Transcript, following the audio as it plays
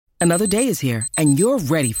Another day is here, and you're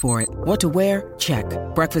ready for it. What to wear? Check.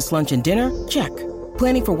 Breakfast, lunch, and dinner? Check.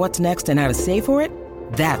 Planning for what's next and how to save for it?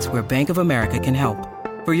 That's where Bank of America can help.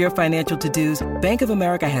 For your financial to-dos, Bank of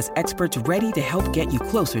America has experts ready to help get you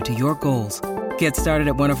closer to your goals. Get started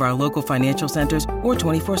at one of our local financial centers or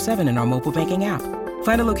 24/7 in our mobile banking app.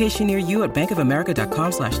 Find a location near you at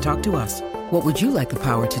bankofamerica.com/talktous. What would you like the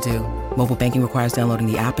power to do? Mobile banking requires downloading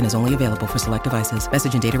the app and is only available for select devices.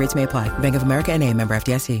 Message and data rates may apply. Bank of America N.A., member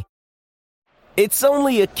FDIC. It's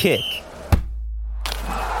only a kick,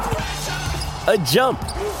 a jump,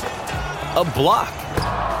 a block.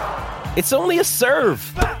 It's only a serve.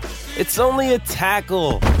 It's only a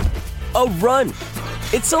tackle, a run.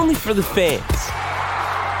 It's only for the fans.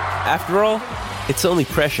 After all, it's only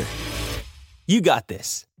pressure. You got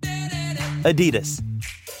this. Adidas.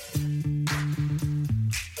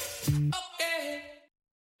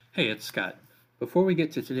 Hey, it's Scott. Before we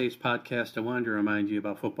get to today's podcast, I wanted to remind you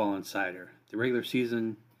about Football Insider. The regular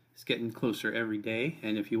season is getting closer every day,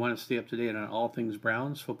 and if you want to stay up to date on all things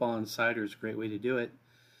Browns, Football Insider is a great way to do it.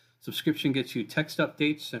 Subscription gets you text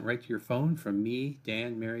updates sent right to your phone from me,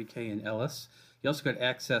 Dan, Mary Kay, and Ellis. You also get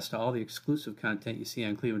access to all the exclusive content you see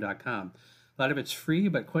on Cleveland.com. A lot of it's free,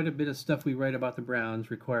 but quite a bit of stuff we write about the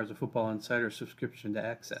Browns requires a Football Insider subscription to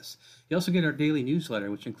access. You also get our daily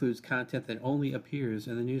newsletter, which includes content that only appears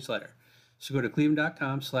in the newsletter. So go to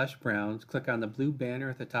cleveland.com/Browns, click on the blue banner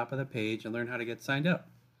at the top of the page, and learn how to get signed up.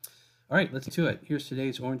 All right, let's do it. Here's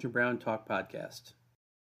today's Orange and Brown Talk podcast.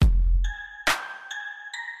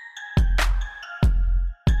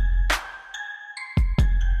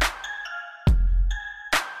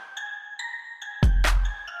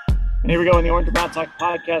 And here we go in the Orange and Brown Talk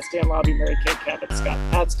podcast. Dan Lobby, Mary Kay Cabot, Scott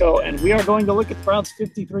Patsko, and we are going to look at the Browns'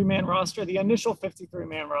 53-man roster, the initial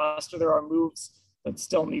 53-man roster. There are moves that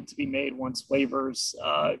still need to be made once waivers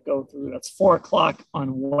go through. That's 4 o'clock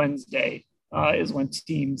on Wednesday is when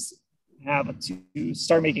teams have to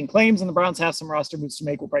start making claims, and the Browns have some roster moves to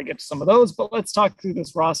make. We'll probably get to some of those, but let's talk through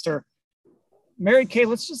this roster. Mary Kay,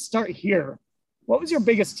 let's just start here. What was your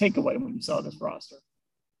biggest takeaway when you saw this roster?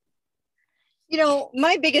 You know,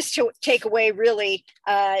 my biggest takeaway really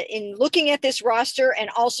in looking at this roster and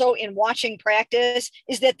also in watching practice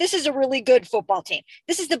is that this is a really good football team.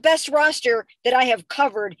 This is the best roster that I have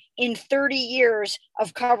covered in 30 years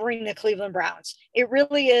of covering the Cleveland Browns. It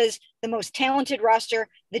really is the most talented roster,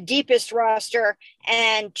 the deepest roster,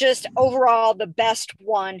 and just overall the best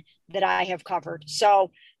one that I have covered.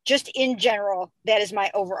 So just in general, that is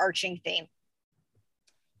my overarching theme.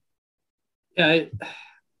 Yeah,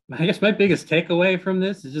 I guess my biggest takeaway from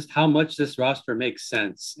this is just how much this roster makes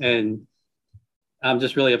sense. And I'm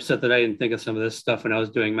just really upset that I didn't think of some of this stuff when I was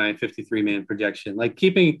doing my 53-man projection. Like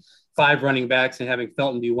keeping 5 running backs and having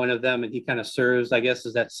Felton be one of them, and he kind of serves, I guess,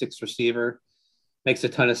 as that 6th receiver, makes a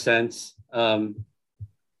ton of sense. And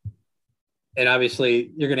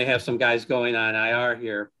obviously you're going to have some guys going on IR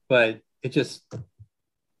here, but it just,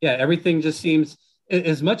 yeah, everything just seems –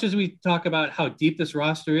 as much as we talk about how deep this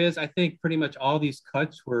roster is, I think pretty much all these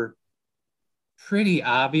cuts were pretty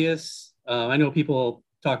obvious. I know people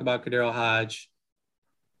talk about KhaDarel Hodge,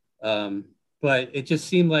 but it just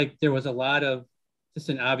seemed like there was a lot of just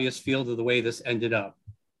an obvious feel to the way this ended up.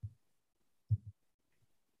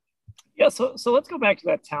 Yeah, so let's go back to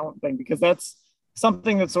that talent thing, because that's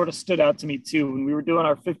something that sort of stood out to me too. When we were doing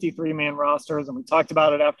our 53-man rosters and we talked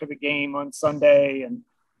about it after the game on Sunday, and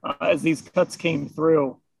as these cuts came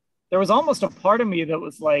through, there was almost a part of me that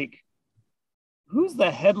was like, who's the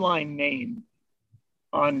headline name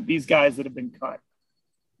on these guys that have been cut?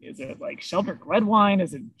 Is it like Sheldrick Redwine?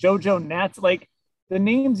 Is it JoJo Nats? Like the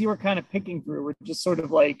names you were kind of picking through were just sort of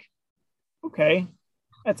like, okay,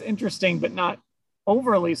 that's interesting, but not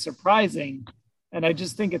overly surprising. And I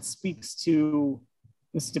just think it speaks to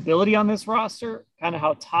the stability on this roster, kind of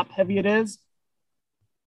how top heavy it is.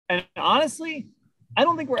 And honestly, I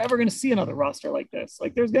don't think we're ever going to see another roster like this.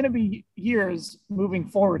 Like there's going to be years moving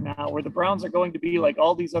forward now where the Browns are going to be like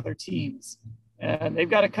all these other teams, and they've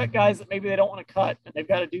got to cut guys that maybe they don't want to cut, and they've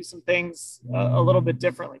got to do some things a little bit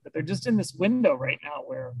differently, but they're just in this window right now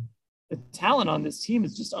where the talent on this team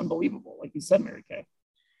is just unbelievable. Like you said, Mary Kay.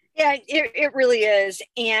 Yeah, it really is.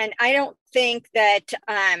 And I don't think that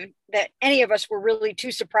that any of us were really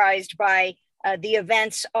too surprised by the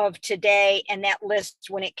events of today and that list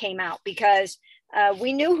when it came out, because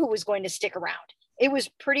we knew who was going to stick around. It was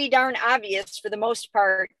pretty darn obvious for the most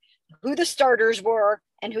part who the starters were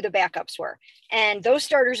and who the backups were. And those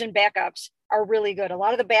starters and backups are really good. A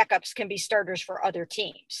lot of the backups can be starters for other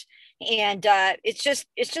teams. And it's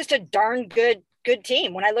just a darn good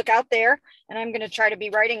team. When I look out there, and I'm going to try to be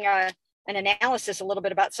writing an analysis a little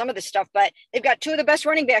bit about some of this stuff, but they've got two of the best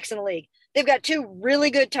running backs in the league. They've got two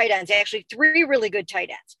really good tight ends, actually three really good tight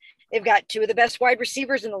ends. They've got two of the best wide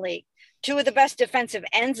receivers in the league, two of the best defensive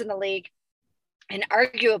ends in the league, and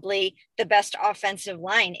arguably the best offensive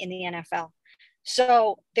line in the NFL.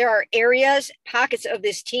 So there are areas, pockets of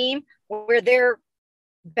this team where they're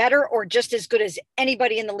better or just as good as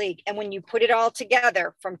anybody in the league. And when you put it all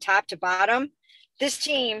together from top to bottom, this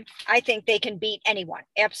team, I think they can beat anyone.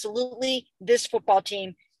 Absolutely, this football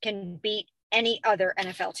team can beat any other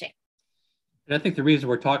NFL team. And I think the reason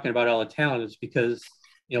we're talking about all the talent is because,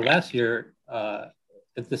 last year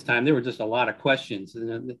at this time, there were just a lot of questions. And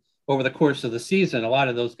then over the course of the season, a lot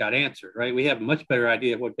of those got answered, right? We have a much better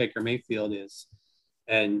idea of what Baker Mayfield is.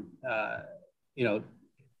 And,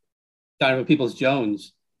 Donovan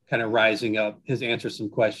Peoples-Jones kind of rising up, has answered some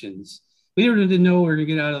questions. We didn't know where to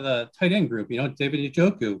get out of the tight end group. David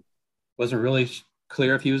Njoku wasn't really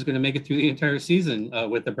clear if he was going to make it through the entire season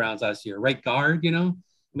with the Browns last year. Right guard,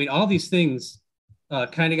 all these things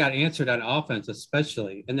kind of got answered on offense,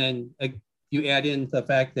 especially. And then you add in the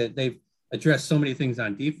fact that they've addressed so many things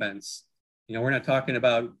on defense. We're not talking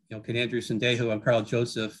about, can Andrew Sendejo and Carl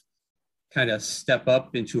Joseph kind of step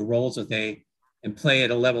up into roles and play at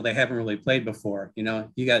a level they haven't really played before. You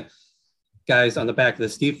got guys on the back of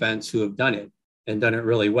this defense who have done it and done it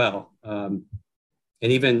really well. And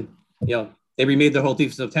even, they remade the whole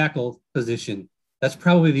defensive tackle position. That's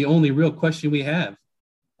probably the only real question we have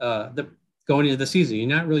going into the season. You're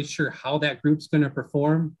not really sure how that group's going to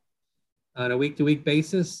perform on a week-to-week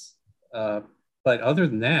basis. But other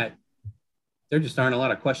than that, there just aren't a lot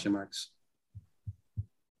of question marks.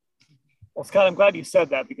 Well, Scott, I'm glad you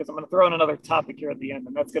said that because I'm going to throw in another topic here at the end,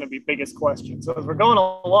 and that's going to be biggest question. So as we're going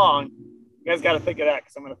along, you guys got to think of that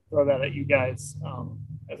because I'm going to throw that at you guys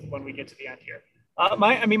when we get to the end here.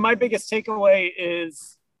 My biggest takeaway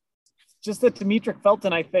is just that Demetric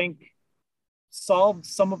Felton, I think, solved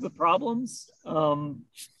some of the problems.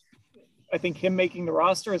 I think him making the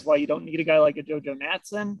roster is why you don't need a guy like a JoJo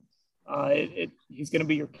Natson. He's going to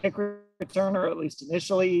be your kick returner, at least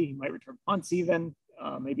initially. He might return punts even.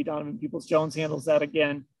 Maybe Donovan Peoples-Jones handles that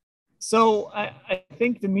again. So I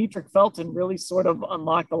think Demetric Felton really sort of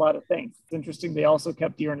unlocked a lot of things. It's interesting. They also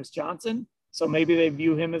kept D'Ernest Johnson. So maybe they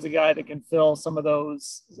view him as a guy that can fill some of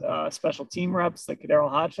those special team reps that KhaDarel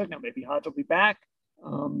Hodge took. Now maybe Hodge will be back.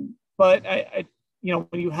 But when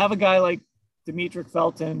you have a guy like Demetric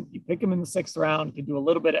Felton, you pick him in the 6th round, he can do a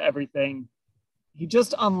little bit of everything. He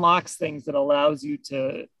just unlocks things that allows you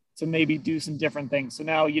to maybe do some different things. So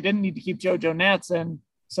now you didn't need to keep JoJo Natson.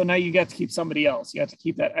 So now you got to keep somebody else. You have to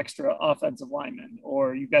keep that extra offensive lineman,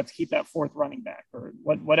 or you got to keep that 4th running back, or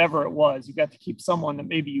whatever it was. You got to keep someone that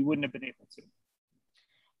maybe you wouldn't have been able to.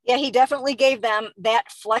 Yeah, he definitely gave them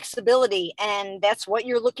that flexibility, and that's what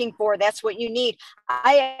you're looking for. That's what you need.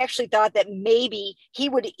 I actually thought that maybe he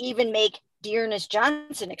would even make D'Ernest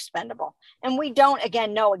Johnson expendable. And we don't,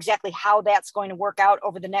 again, know exactly how that's going to work out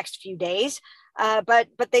over the next few days. But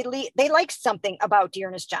they like something about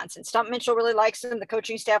D'Ernest Johnson. Stump Mitchell really likes him. The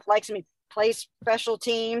coaching staff likes him. He plays special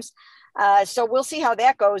teams. So we'll see how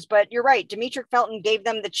that goes. But you're right. Demetric Felton gave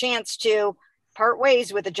them the chance to part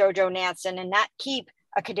ways with a JoJo Natson and not keep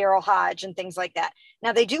a KhaDarel Hodge and things like that.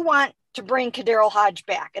 Now they do want to bring KhaDarel Hodge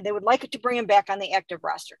back, and they would like to bring him back on the active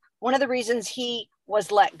roster. One of the reasons he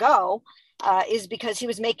was let go is because he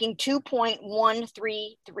was making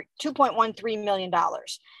 $2.13 million.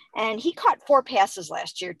 And he caught 4 passes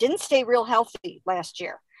last year, didn't stay real healthy last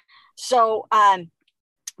year. So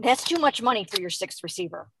that's too much money for your 6th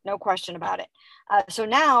receiver. No question about it. So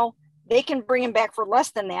now they can bring him back for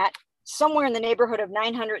less than that, somewhere in the neighborhood of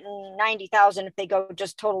 $990,000 if they go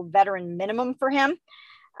just total veteran minimum for him.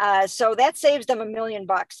 So that saves them $1 million.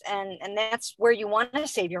 And that's where you want to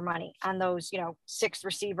save your money on those, 6th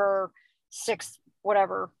receiver, 6th,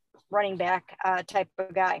 whatever running back type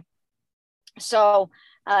of guy. So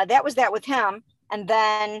that was that with him. And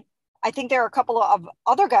then I think there are a couple of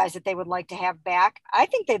other guys that they would like to have back. I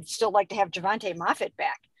think they'd still like to have Javonte Moffitt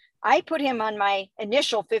back. I put him on my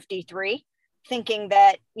initial 53, thinking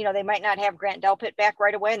that, they might not have Grant Delpit back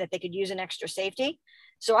right away and that they could use an extra safety.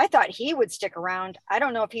 So I thought he would stick around. I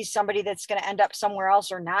don't know if he's somebody that's going to end up somewhere else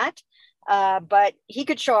or not, but he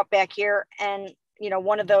could show up back here, and,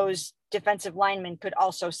 one of those defensive linemen could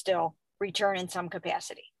also still return in some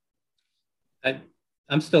capacity.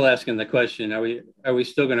 I'm still asking the question, are we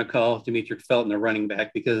still going to call Demetric Felton a running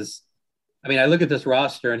back? Because, I look at this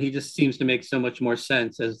roster and he just seems to make so much more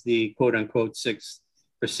sense as the quote unquote 6th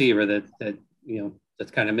receiver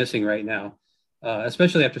that's kind of missing right now,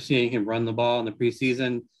 especially after seeing him run the ball in the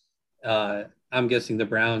preseason. I'm guessing the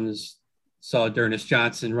Browns saw D'Ernest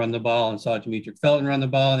Johnson run the ball and saw Demetric Felton run the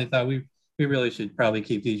ball, and they thought we really should probably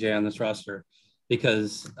keep DJ on this roster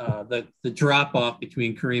because the drop off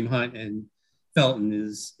between Kareem Hunt and Felton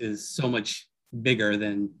is so much bigger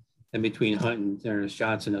than between Hunt and D'Ernest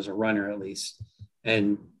Johnson as a runner, at least.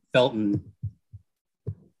 And Felton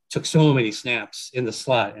took so many snaps in the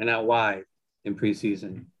slot and out wide in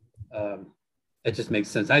preseason. It just makes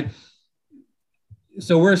sense.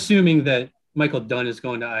 So we're assuming that Michael Dunn is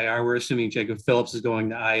going to IR. We're assuming Jacob Phillips is going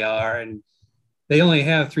to IR, and they only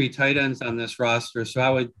have 3 tight ends on this roster. So I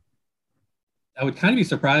would kind of be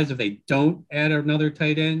surprised if they don't add another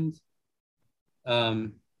tight end.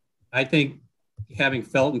 I think having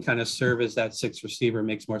Felton kind of serve as that 6th receiver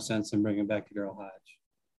makes more sense than bringing back Darrell Hodge.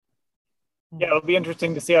 Yeah, it'll be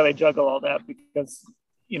interesting to see how they juggle all that because,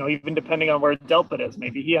 even depending on where Delpit is,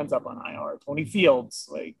 maybe he ends up on IR. Tony Fields,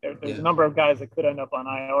 there's a number of guys that could end up on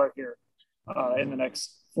IR here in the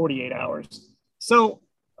next 48 hours. So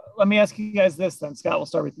let me ask you guys this then. Scott, we'll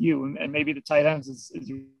start with you, and maybe the tight ends is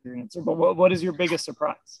your answer. But what is your biggest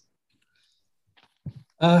surprise?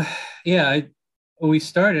 When we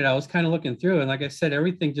started, I was kind of looking through, and like I said,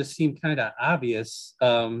 everything just seemed kind of obvious.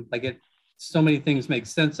 So many things make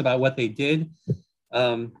sense about what they did.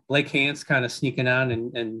 Blake Hance kind of sneaking on,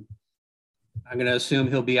 and I'm going to assume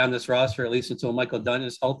he'll be on this roster at least until Michael Dunn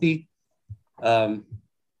is healthy. But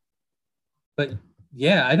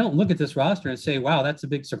yeah, I don't look at this roster and say, wow, that's a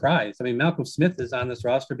big surprise. I mean, Malcolm Smith is on this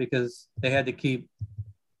roster because they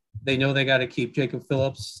know they got to keep Jacob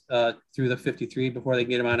Phillips through the 53 before they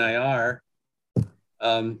get him on IR.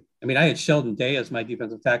 I had Sheldon Day as my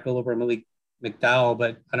defensive tackle over Malik McDowell,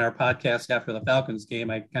 but on our podcast after the Falcons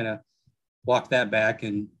game, I kind of walked that back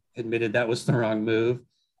and admitted that was the wrong move.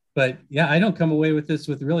 But yeah, I don't come away with this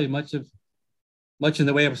with really much in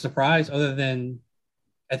the way of a surprise, other than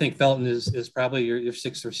I think Felton is probably your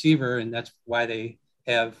 6th receiver, and that's why they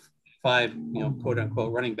have 5, quote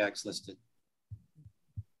unquote running backs listed.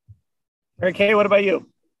 Okay, what about you?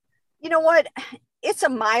 You know what? It's a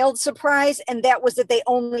mild surprise, and that was that they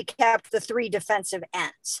only kept the 3 defensive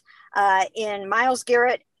ends in Myles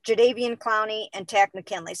Garrett, Jadeveon Clowney, and Takk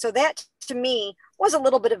McKinley. So that, to me, was a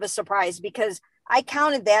little bit of a surprise because I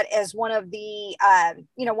counted that as one of the,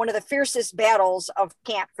 one of the fiercest battles of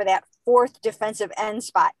camp for that 4th defensive end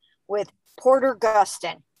spot with Porter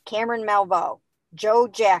Gustin, Cameron Malveaux, Joe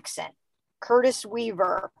Jackson, Curtis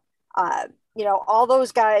Weaver, all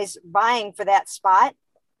those guys vying for that spot.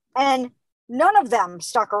 And none of them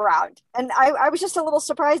stuck around. And I was just a little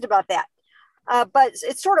surprised about that. But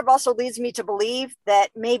it sort of also leads me to believe that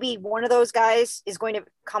maybe one of those guys is going to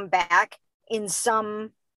come back in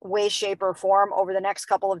some way, shape, or form over the next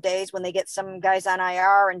couple of days when they get some guys on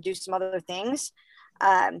IR and do some other things.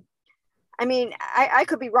 I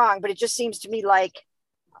could be wrong, but it just seems to me like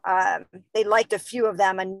they liked a few of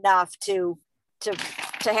them enough to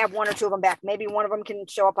have 1 or 2 of them back. Maybe one of them can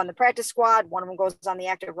show up on the practice squad. One of them goes on the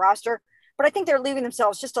active roster. But I think they're leaving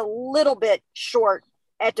themselves just a little bit short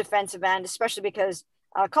at defensive end, especially because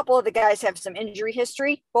a couple of the guys have some injury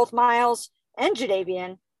history, both Myles and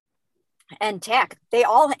Jadeveon and Takk. They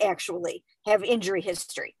all actually have injury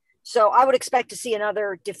history. So I would expect to see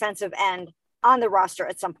another defensive end on the roster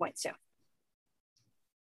at some point soon.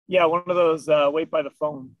 Yeah, one of those wait by the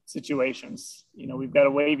phone situations. We've got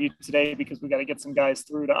to waive you today because we got to get some guys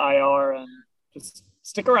through to IR, and just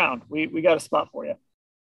stick around. We got a spot for you.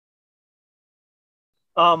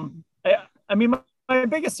 My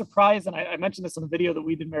biggest surprise, and I mentioned this in the video that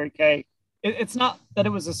we did, Mary Kay, it's not that it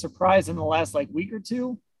was a surprise in the last week or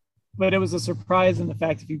two, but it was a surprise in the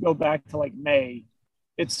fact if you go back to May,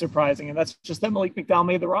 it's surprising. And that's just that Malik McDowell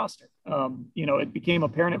made the roster. It became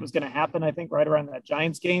apparent it was going to happen, I think, right around that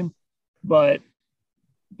Giants game. But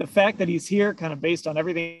the fact that he's here kind of based on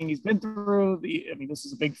everything he's been through, this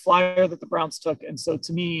is a big flyer that the Browns took. And so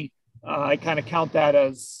to me, I kind of count that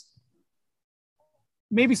as,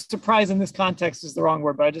 maybe surprise in this context is the wrong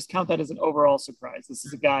word, but I just count that as an overall surprise. This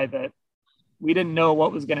is a guy that we didn't know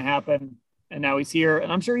what was going to happen, and now he's here.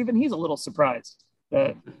 And I'm sure even he's a little surprised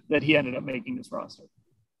that he ended up making this roster.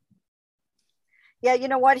 Yeah, you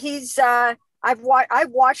know what? I've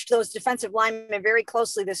watched those defensive linemen very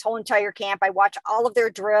closely this whole entire camp. I watch all of their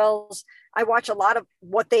drills. I watch a lot of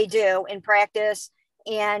what they do in practice,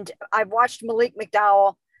 and I've watched Malik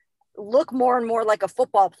McDowell look more and more like a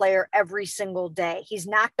football player every single day. He's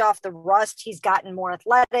knocked off the rust. He's gotten more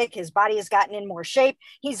athletic. His body has gotten in more shape.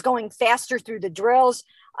 He's going faster through the drills.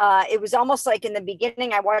 It was almost like in the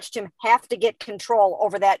beginning, I watched him have to get control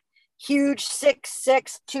over that huge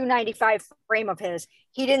 6'6", 295 frame of his.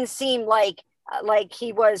 He didn't seem like like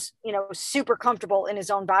he was, super comfortable in his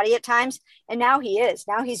own body at times. And now he is.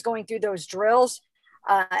 Now he's going through those drills,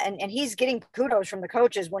 and he's getting kudos from the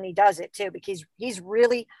coaches when he does it too, because he's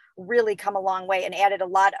really, really come a long way and added a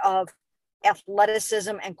lot of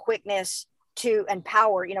athleticism and quickness and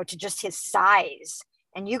power, to just his size.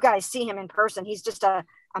 And you guys see him in person. He's just a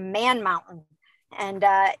man mountain. And,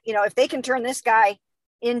 if they can turn this guy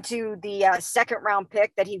into the second round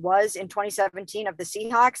pick that he was in 2017 of the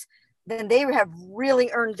Seahawks, then they have really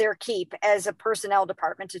earned their keep as a personnel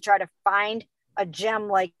department to try to find a gem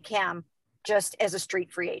like him just as a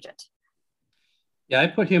street free agent. Yeah, I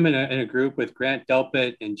put him in a group with Grant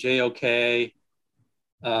Delpit and JOK,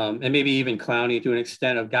 and maybe even Clowney to an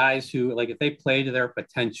extent, of guys who, like, if they play to their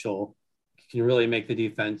potential, can really make the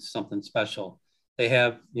defense something special. They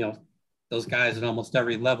have, those guys at almost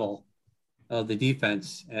every level of the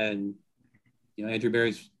defense. And, Andrew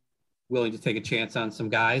Berry's willing to take a chance on some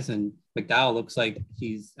guys, and McDowell looks like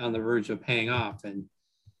he's on the verge of paying off. And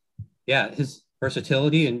yeah, his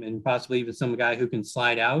versatility and possibly even some guy who can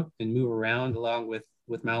slide out and move around along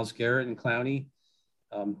with Myles Garrett and Clowney,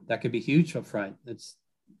 that could be huge up front. It's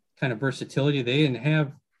kind of versatility they didn't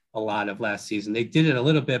have a lot of last season. They did it a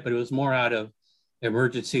little bit, but it was more out of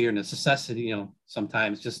emergency or necessity,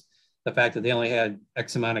 sometimes just the fact that they only had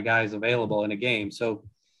X amount of guys available in a game. So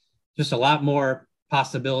just a lot more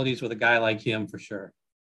possibilities with a guy like him for sure.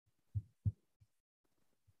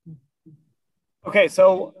 Okay,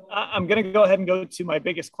 so I'm going to go ahead and go to my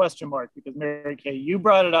biggest question mark, because Mary Kay, you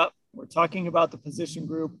brought it up. We're talking about the position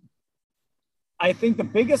group. I think the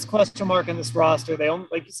biggest question mark in this roster, they only,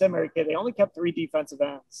 like you said, Mary Kay, they only kept 3 defensive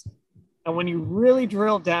ends. And when you really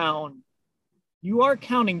drill down, you are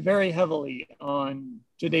counting very heavily on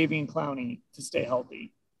Jadeveon Clowney to stay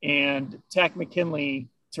healthy, and Takk McKinley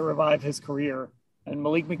to revive his career, and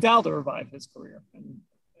Malik McDowell to revive his career. And,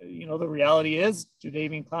 the reality is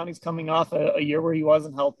Jadeveon Clowney's coming off a year where he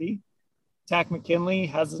wasn't healthy. Takk McKinley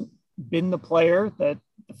hasn't been the player that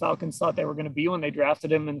the Falcons thought they were going to be when they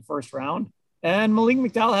drafted him in the first round. And Malik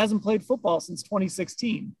McDowell hasn't played football since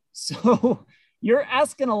 2016. So you're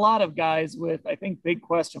asking a lot of guys with, I think, big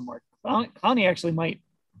question marks. Clowney actually might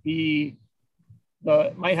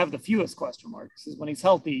have the fewest question marks, is when he's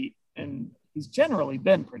healthy, and he's generally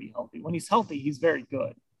been pretty healthy. When he's healthy, he's very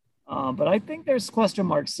good. But I think there's question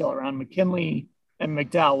marks still around McKinley and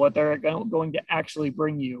McDowell, what they're going to actually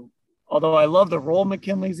bring you. Although I love the role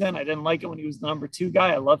McKinley's in. I didn't like it when he was the number 2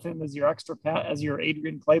 guy. I love him as your as your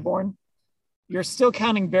Adrian Claiborne. You're still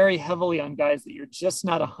counting very heavily on guys that you're just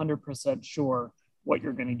not 100% sure what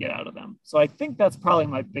you're going to get out of them. So I think that's probably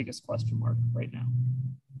my biggest question mark right now.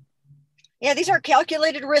 Yeah, these are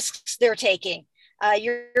calculated risks they're taking.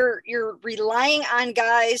 You're relying on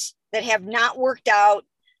guys that have not worked out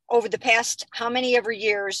over the past how many ever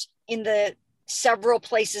years in the several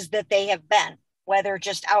places that they have been, whether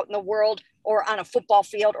just out in the world or on a football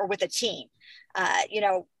field or with a team.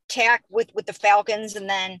 Takk with the Falcons, and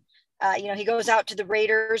then he goes out to the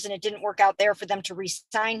Raiders, and it didn't work out there for them to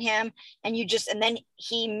re-sign him. And then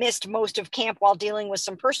he missed most of camp while dealing with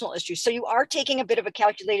some personal issues. So you are taking a bit of a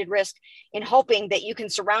calculated risk in hoping that you can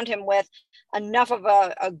surround him with enough of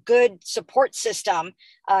a good support system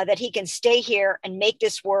that he can stay here and make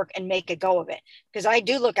this work and make a go of it. Because I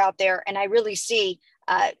do look out there and I really see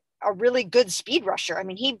a really good speed rusher. I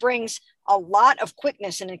mean, he brings a lot of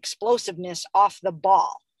quickness and explosiveness off the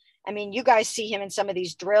ball. I mean, you guys see him in some of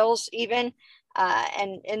these drills even,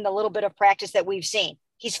 and in the little bit of practice that we've seen.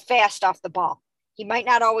 He's fast off the ball. He might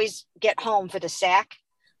not always get home for the sack,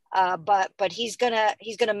 but he's gonna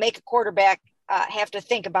make a quarterback have to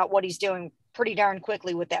think about what he's doing pretty darn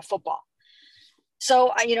quickly with that football.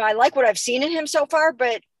 So, I like what I've seen in him so far,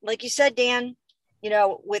 but like you said, Dan,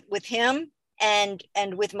 with him and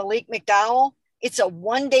with Malik McDowell, it's a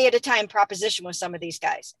one day at a time proposition with some of these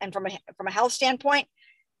guys. And from a health standpoint,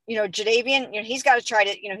 Jadeveon, he's got to try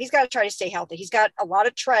to stay healthy. He's got a lot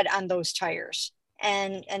of tread on those tires.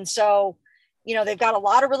 And so, they've got a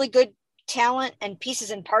lot of really good talent and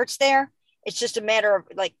pieces and parts there. It's just a matter of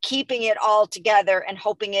like keeping it all together and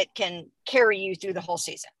hoping it can carry you through the whole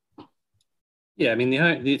season. Yeah. I mean,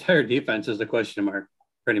 the entire defense is a question mark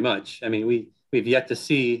pretty much. I mean, we've yet to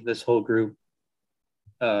see this whole group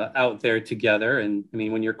out there together. And I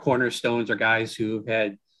mean, when your cornerstones are guys who've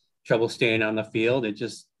had trouble staying on the field, it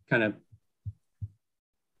just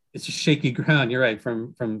it's a shaky ground. You're right,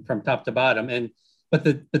 from top to bottom. But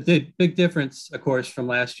the big difference, of course, from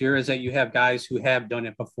last year is that you have guys who have done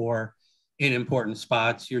it before in important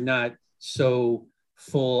spots. You're not so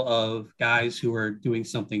full of guys who are doing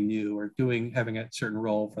something new or having a certain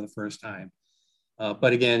role for the first time.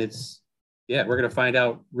 But again, it's yeah, we're going to find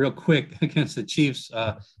out real quick against the Chiefs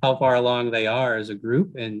how far along they are as a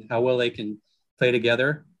group and how well they can play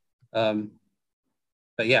together.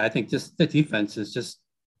 But yeah, I think just the defense is just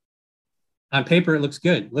on paper, it looks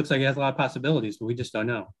good. It looks like it has a lot of possibilities, but we just don't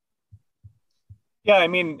know. Yeah, I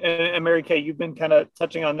mean, and Mary Kay, you've been kind of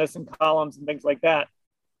touching on this in columns and things like that.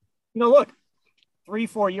 Look,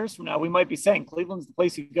 3-4 years from now, we might be saying Cleveland's the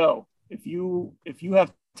place you go. If you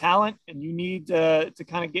have talent and you need to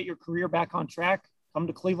kind of get your career back on track, come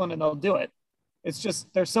to Cleveland and they'll do it. It's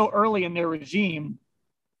just they're so early in their regime,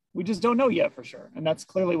 we just don't know yet for sure. And that's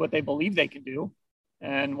clearly what they believe they can do.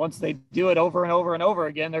 And once they do it over and over and over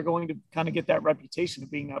again, they're going to kind of get that reputation of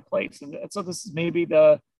being that place. And so this is maybe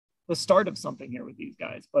the start of something here with these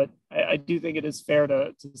guys. But I do think it is fair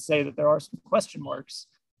to say that there are some question marks.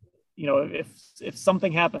 If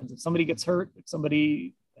something happens, if somebody gets hurt, if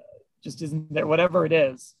somebody just isn't there, whatever it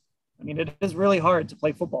is, I mean, it is really hard to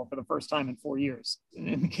play football for the first time in 4 years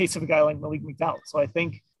in the case of a guy like Malik McDowell. So I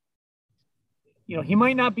think, he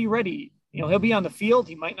might not be ready. He'll be on the field.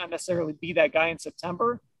 He might not necessarily be that guy in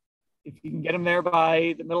September. If you can get him there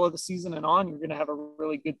by the middle of the season and on, you're going to have a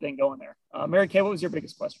really good thing going there. Mary Kay, what was your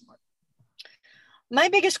biggest question mark? My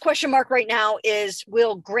biggest question mark right now is,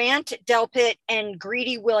 will Grant Delpit and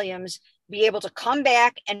Greedy Williams be able to come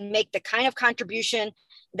back and make the kind of contribution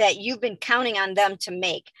that you've been counting on them to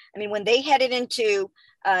make? I mean, when they headed into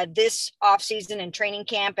this offseason and training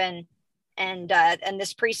camp and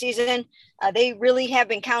this preseason, they really have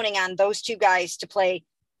been counting on those two guys to play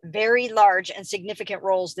very large and significant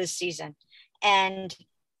roles this season. And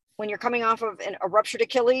when you're coming off of a ruptured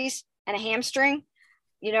Achilles and a hamstring,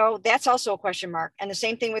 that's also a question mark. And the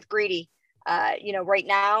same thing with Greedy. Right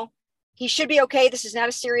now he should be okay. This is not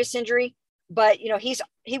a serious injury, but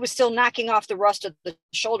he was still knocking off the rust of the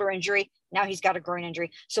shoulder injury. Now he's got a groin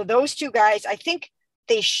injury. So those two guys, I think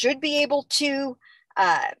they should be able to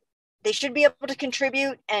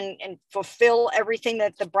contribute and fulfill everything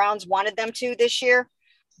that the Browns wanted them to this year.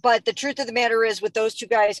 But the truth of the matter is, with those two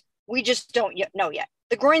guys, we just don't know yet.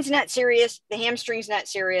 The groin's not serious. The hamstring's not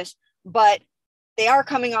serious, but they are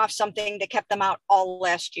coming off something that kept them out all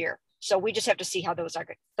last year. So we just have to see how those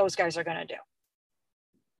guys are going to do.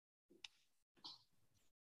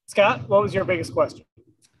 Scott, what was your biggest question?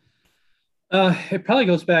 It probably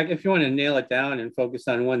goes back, if you want to nail it down and focus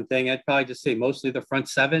on one thing, I'd probably just say mostly the front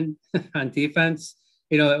seven on defense.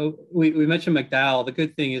 We mentioned McDowell. The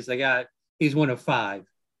good thing is he's one of 5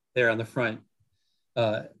 there on the front,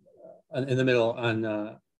 in the middle on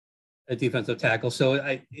a defensive tackle.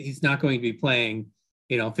 So he's not going to be playing,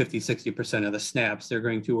 50-60% of the snaps. They're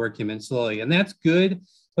going to work him in slowly, and that's good,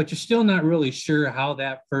 but you're still not really sure how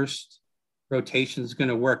that first rotation is going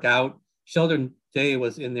to work out. Sheldon Day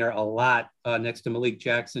was in there a lot next to Malik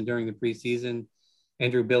Jackson during the preseason.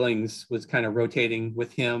 Andrew Billings was kind of rotating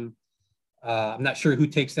with him. I'm not sure who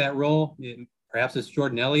takes that role. Perhaps it's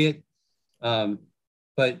Jordan Elliott.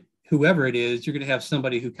 But whoever it is, you're going to have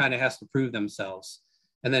somebody who kind of has to prove themselves.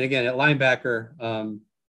 And then again, at linebacker,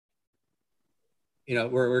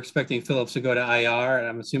 we're expecting Phillips to go to IR, and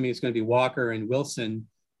I'm assuming it's going to be Walker and Wilson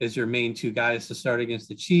as your main 2 guys to start against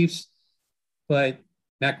the Chiefs. But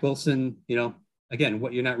Mack Wilson, again,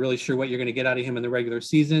 what you're not really sure what you're going to get out of him in the regular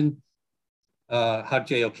season. How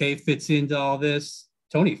JOK fits into all this.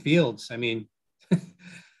 Tony Fields, I mean,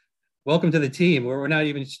 welcome to the team where we're not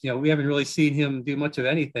even, we haven't really seen him do much of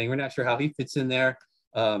anything. We're not sure how he fits in there.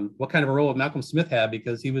 What kind of a role would Malcolm Smith have?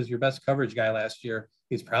 Because he was your best coverage guy last year.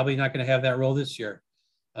 He's probably not going to have that role this year.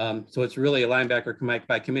 So it's really a linebacker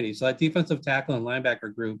by committee. So that defensive tackle and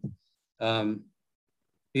linebacker group,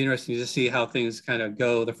 be interesting to see how things kind of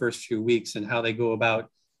go the first few weeks and how they go about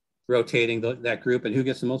rotating that group and who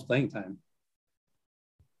gets the most playing time.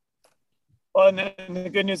 Well, and the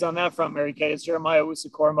good news on that front, Mary Kay, is Jeremiah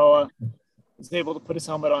Owusu-Koramoah was able to put his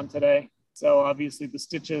helmet on today. So obviously the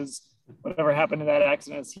stitches, whatever happened to that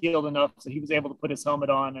accident, has healed enough. So he was able to put his helmet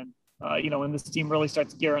on. And, when this team really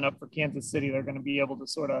starts gearing up for Kansas City, they're going to be able to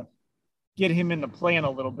sort of get him in the plan a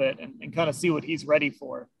little bit and kind of see what he's ready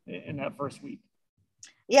for in that first week.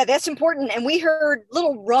 Yeah, that's important. And we heard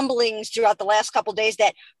little rumblings throughout the last couple of days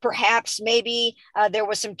that perhaps maybe there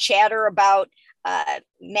was some chatter about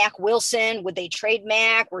Mack Wilson. Would they trade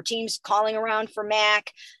Mack? Were teams calling around for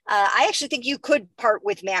Mack? I actually think you could part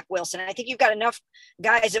with Mack Wilson. I think you've got enough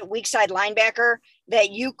guys at weak side linebacker that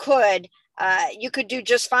you could do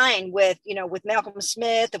just fine with Malcolm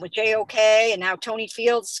Smith and with JOK and now Tony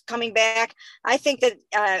Fields coming back. I think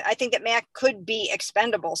that Mack could be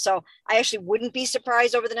expendable. So I actually wouldn't be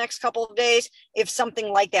surprised over the next couple of days if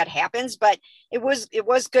something like that happens, but it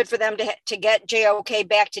was good for them to get JOK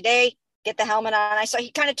back today. get the helmet on. I saw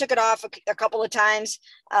he kind of took it off a couple of times,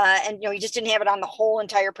 and he just didn't have it on the whole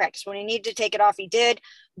entire practice. When he needed to take it off, he did.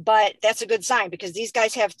 But that's a good sign because these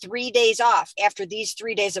guys have 3 days off after these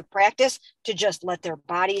 3 days of practice to just let their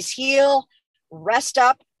bodies heal, rest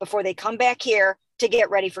up before they come back here to get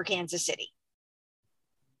ready for Kansas City.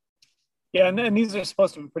 Yeah, and these are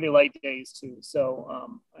supposed to be pretty light days too.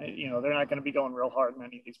 So, they're not going to be going real hard in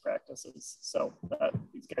any of these practices. So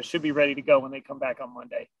these guys should be ready to go when they come back on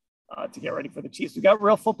Monday to get ready for the Chiefs. We got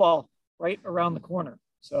real football right around the corner.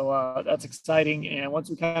 So that's exciting. And once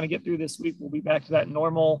we kind of get through this week, we'll be back to that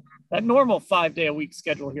normal 5-day-a-week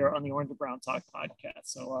schedule here on the Orange and Brown Talk podcast.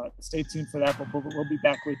 So stay tuned for that. But we'll be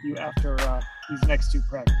back with you after these next 2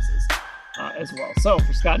 practices as well. So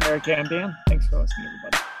for Scott and Eric, I'm Dan. Thanks for listening,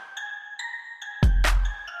 everybody.